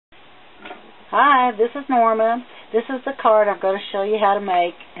Hi, this is Norma. This is the card I'm going to show you how to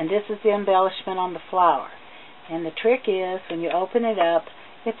make, and this is the embellishment on the flower. And the trick is, when you open it up,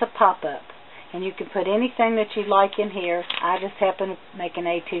 it's a pop-up. And you can put anything that you like in here. I just happen to make an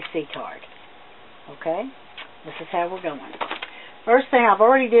A2C card. Okay? This is how we're going. First thing, I've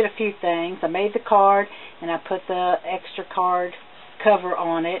already did a few things. I made the card, and I put the extra card cover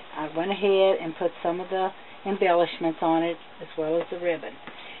on it. I went ahead and put some of the embellishments on it, as well as the ribbon.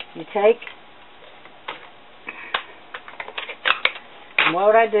 You take... And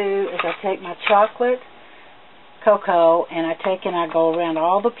what I do is I take my chocolate cocoa and I go around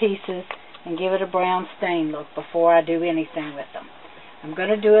all the pieces and give it a brown stain look before I do anything with them. I'm going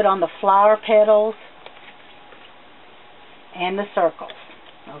to do it on the flower petals and the circles.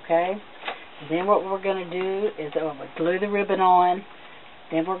 Okay? Then what we're going to do is we'll glue the ribbon on.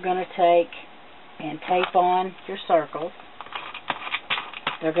 Then we're going to take and tape on your circles.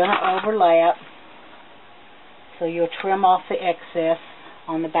 They're going to overlap, so you'll trim off the excess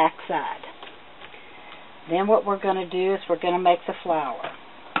on the back side. Then what we're going to do is we're going to make the flower.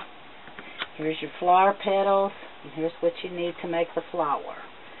 Here's your flower petals, and here's what you need to make the flower.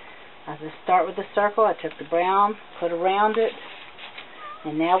 I just start with the circle. I took the brown, put around it,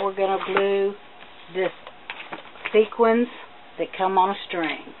 and now we're going to glue this sequins that come on a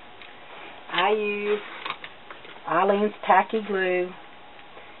string. I use Eileen's Tacky Glue,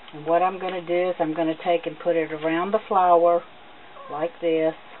 and what I'm going to do is I'm going to take and put it around the flower like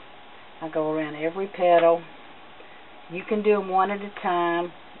this. I go around every petal. You can do them one at a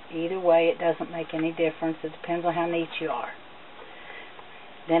time. Either way, it doesn't make any difference. It depends on how neat you are.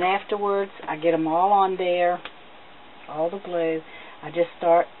 Then afterwards, I get them all on there, all the glue. I just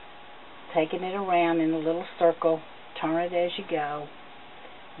start taking it around in a little circle, turn it as you go,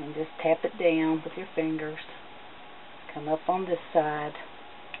 and just tap it down with your fingers. Come up on this side,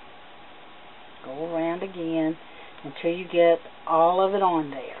 go around again until you get all of it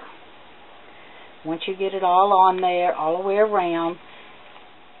on there. Once you get it all on there, all the way around,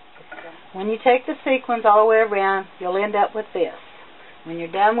 when you take the sequins all the way around, you'll end up with this. When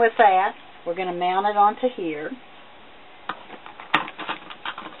you're done with that, we're going to mount it onto here.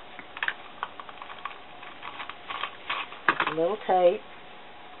 A little tape.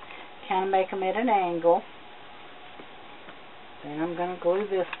 Kind of make them at an angle. Then I'm going to glue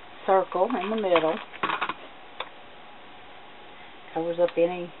this circle in the middle. Covers up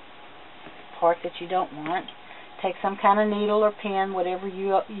any part that you don't want. Take some kind of needle or pen, whatever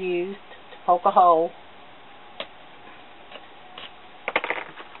you used, to poke a hole.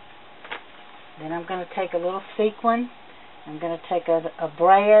 Then I'm going to take a little sequin. I'm going to take a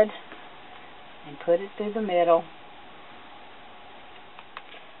brad and put it through the middle.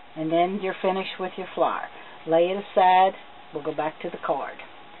 And then you're finished with your flower. Lay it aside. We'll go back to the card.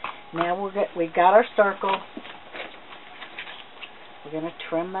 Now we've got our circle. We're going to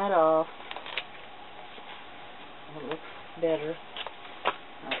trim that off. It looks better.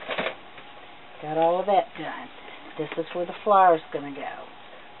 Okay. Got all of that done. This is where the flower is going to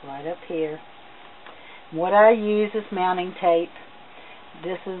go. Right up here. What I use is mounting tape.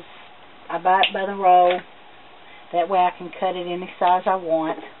 I buy it by the roll. That way I can cut it any size I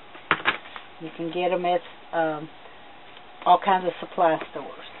want. You can get them at all kinds of supply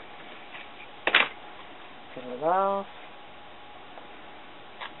stores. Peel it off.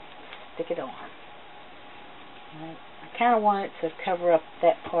 Stick it on. Right. I kind of want it to cover up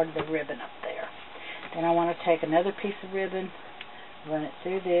that part of the ribbon up there. Then I want to take another piece of ribbon, run it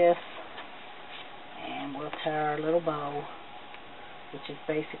through this, and we'll tie our little bow, which is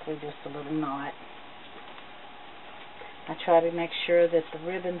basically just a little knot. I try to make sure that the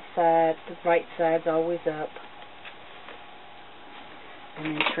ribbon side, the right side's always up,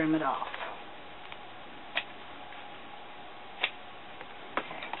 and then trim it off.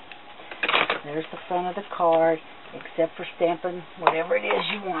 There's the front of the card, except for stamping whatever it is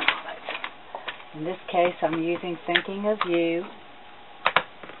you want on it. In this case, I'm using Thinking of You.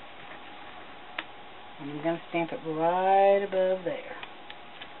 And I'm going to stamp it right above there.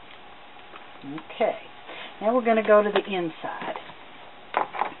 Okay. Now we're going to go to the inside.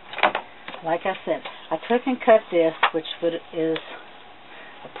 Like I said, I took and cut this, which is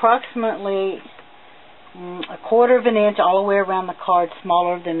approximately a quarter of an inch all the way around the card,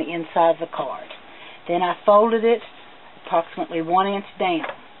 smaller than the inside of the card. Then I folded it approximately 1 inch down.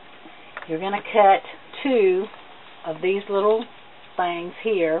 You're going to cut 2 of these little things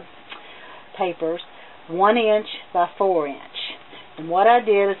here, papers, 1 inch by 4 inch. And what I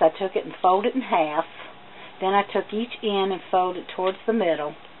did is I took it and folded it in half. Then I took each end and folded it towards the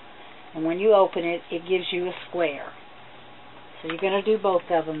middle. And when you open it, it gives you a square. So you're going to do both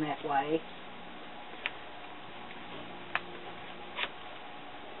of them that way.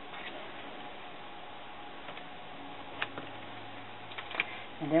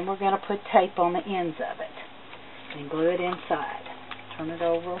 And then we're going to put tape on the ends of it and glue it inside. Turn it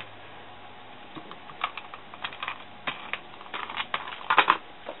over.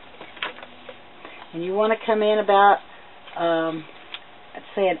 And you want to come in about, let's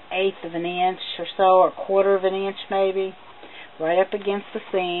say, 1/8 of an inch or so, or 1/4 of an inch maybe, right up against the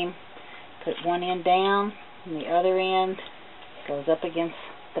seam. Put one end down, and the other end goes up against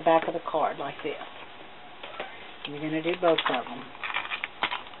the back of the card like this. And you're going to do both of them.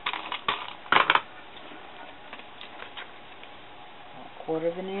 A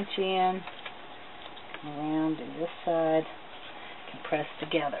 1/4 of an inch in, around to this side, and press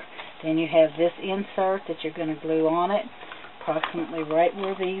together. Then you have this insert that you're going to glue on it, approximately right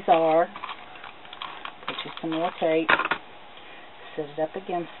where these are. Put you some more tape, set it up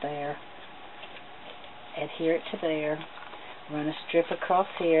against there, adhere it to there, run a strip across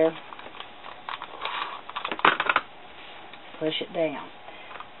here, push it down.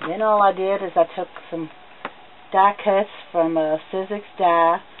 Then all I did is I took some die cuts from a Sizzix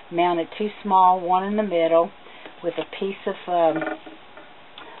die, mounted 2 small, one in the middle, with a piece of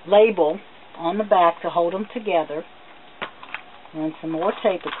label on the back to hold them together. Run some more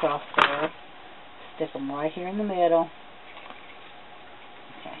tape across there, stick them right here in the middle.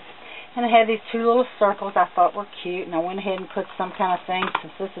 Okay. And I had these 2 little circles I thought were cute, and I went ahead and put some kind of thing,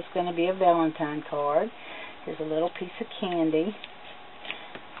 since this is going to be a Valentine card. Here's a little piece of candy,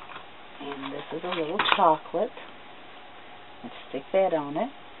 and this is a little chocolate. Let's stick that on it.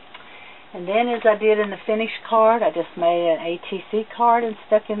 And then, as I did in the finished card, I just made an ATC card and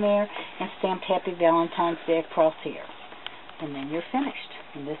stuck in there and stamped Happy Valentine's Day across here. And then you're finished,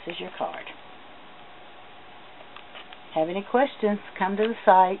 and this is your card. Have any questions, come to the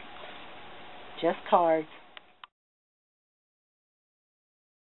site. Just Cards.